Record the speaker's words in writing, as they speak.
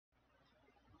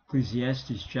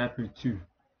Ecclesiastes chapter 2.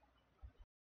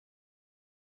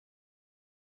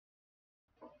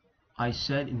 I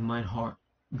said in my heart,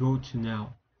 Go to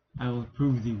now, I will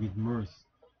prove thee with mirth.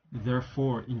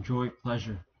 Therefore enjoy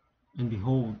pleasure. And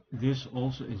behold, this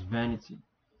also is vanity.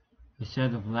 I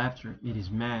said of laughter, It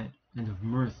is mad, and of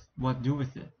mirth, what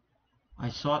doeth it? I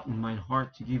sought in mine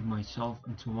heart to give myself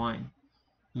unto wine,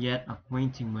 yet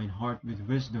acquainting mine heart with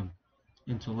wisdom,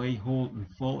 and to lay hold on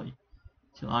folly,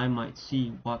 till I might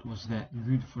see what was that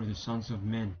good for the sons of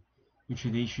men, which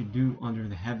they should do under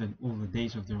the heaven all the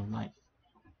days of their life.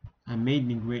 I made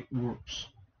me great works,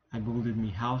 I builded me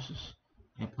houses,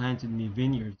 I planted me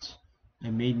vineyards, I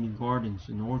made me gardens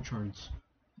and orchards,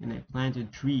 and I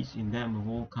planted trees in them of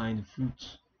all kind of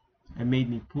fruits. I made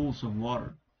me pools of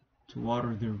water, to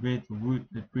water therewith the wood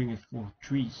that bringeth forth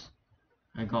trees.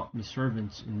 I got me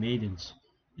servants and maidens,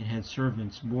 and had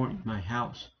servants born in my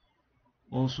house.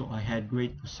 Also I had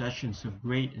great possessions of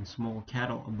great and small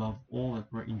cattle above all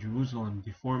that were in Jerusalem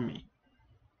before me.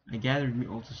 I gathered me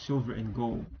also silver and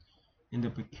gold, and the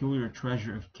peculiar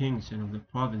treasure of kings and of the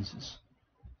provinces.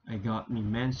 I got me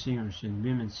men singers and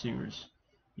women singers,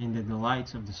 and the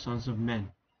delights of the sons of men,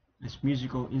 as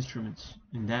musical instruments,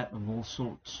 and that of all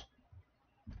sorts.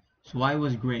 So I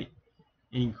was great,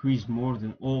 and increased more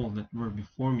than all that were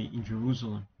before me in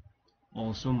Jerusalem.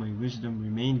 Also my wisdom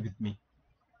remained with me,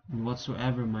 and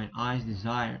whatsoever mine eyes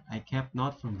desired I kept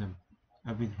not from them.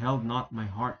 I withheld not my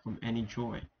heart from any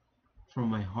joy, for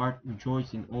my heart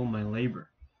rejoiced in all my labor,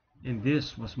 and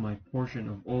this was my portion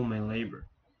of all my labor.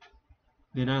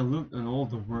 Then I looked on all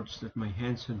the works that my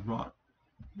hands had wrought,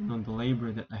 and on the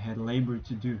labor that I had labored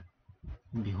to do,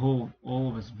 and behold,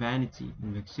 all was vanity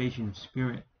and vexation of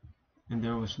spirit, and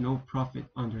there was no profit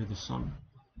under the sun.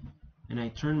 And I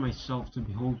turned myself to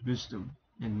behold wisdom,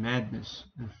 and madness,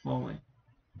 and folly.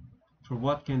 For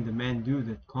what can the man do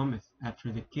that cometh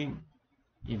after the king?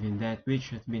 Even that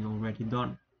which hath been already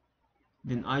done.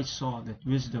 Then I saw that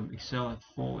wisdom excelleth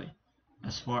folly,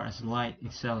 as far as light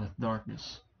excelleth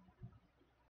darkness.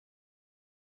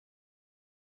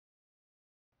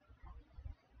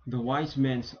 The wise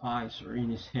man's eyes are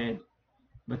in his head,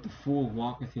 but the fool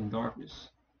walketh in darkness.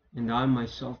 And I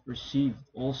myself perceived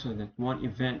also that one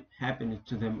event happened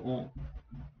to them all.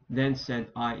 Then said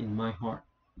I in my heart,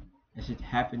 As it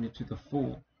happened to the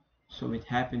fool, so it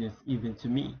happeneth even to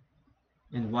me.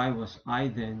 And why was I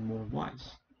then more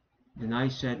wise? Then I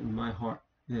said in my heart,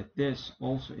 that this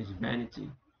also is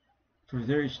vanity. For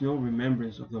there is no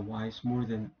remembrance of the wise more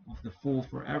than of the fool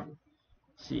forever,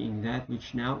 seeing that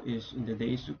which now is in the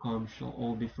days to come shall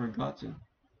all be forgotten.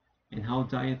 And how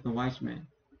dieth the wise man?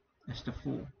 As the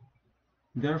fool.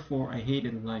 Therefore I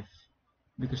hated life,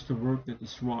 because the work that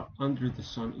is wrought under the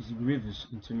sun is grievous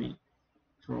unto me.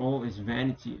 For all is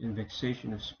vanity and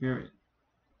vexation of spirit.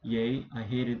 Yea, I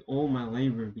hated all my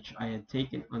labor which I had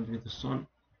taken under the sun,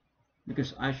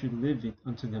 because I should leave it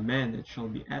unto the man that shall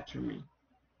be after me.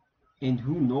 And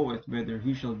who knoweth whether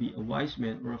he shall be a wise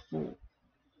man or a fool?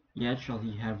 Yet shall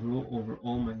he have rule over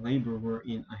all my labor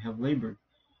wherein I have labored,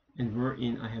 and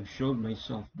wherein I have showed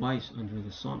myself wise under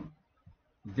the sun.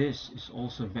 This is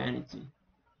also vanity.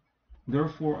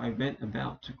 Therefore I went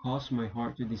about to cause my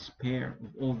heart to despair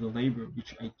of all the labor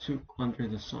which I took under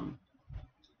the sun.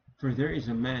 For there is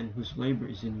a man whose labor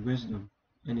is in wisdom,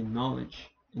 and in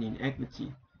knowledge, and in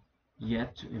equity.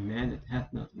 Yet to a man that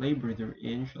hath not labored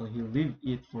therein shall he leave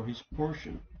it for his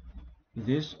portion.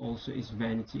 This also is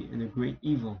vanity and a great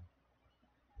evil.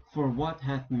 For what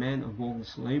hath man of all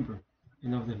his labor,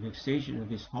 and of the vexation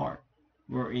of his heart,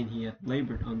 wherein he hath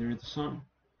labored under the sun?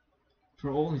 For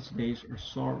all his days are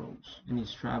sorrows, and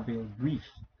his travail grief.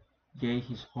 Yea,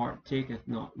 his heart taketh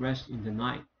not rest in the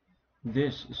night.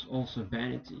 This is also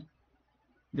vanity.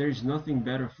 There is nothing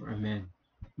better for a man,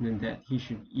 than that he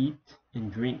should eat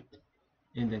and drink,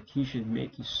 and that he should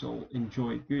make his soul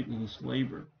enjoy good in his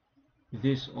labor.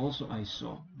 This also I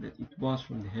saw, that it was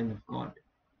from the hand of God.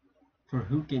 For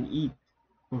who can eat,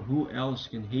 or who else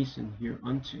can hasten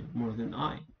hereunto more than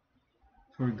I?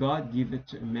 For God giveth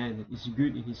to a man that is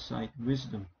good in his sight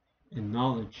wisdom, and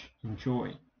knowledge, and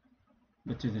joy.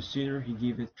 But to the sinner he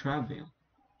giveth travail,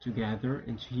 to gather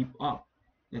and to heap up,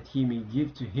 that he may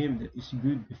give to him that is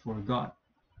good before God.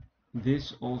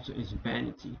 This also is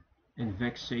vanity and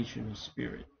vexation of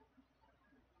spirit.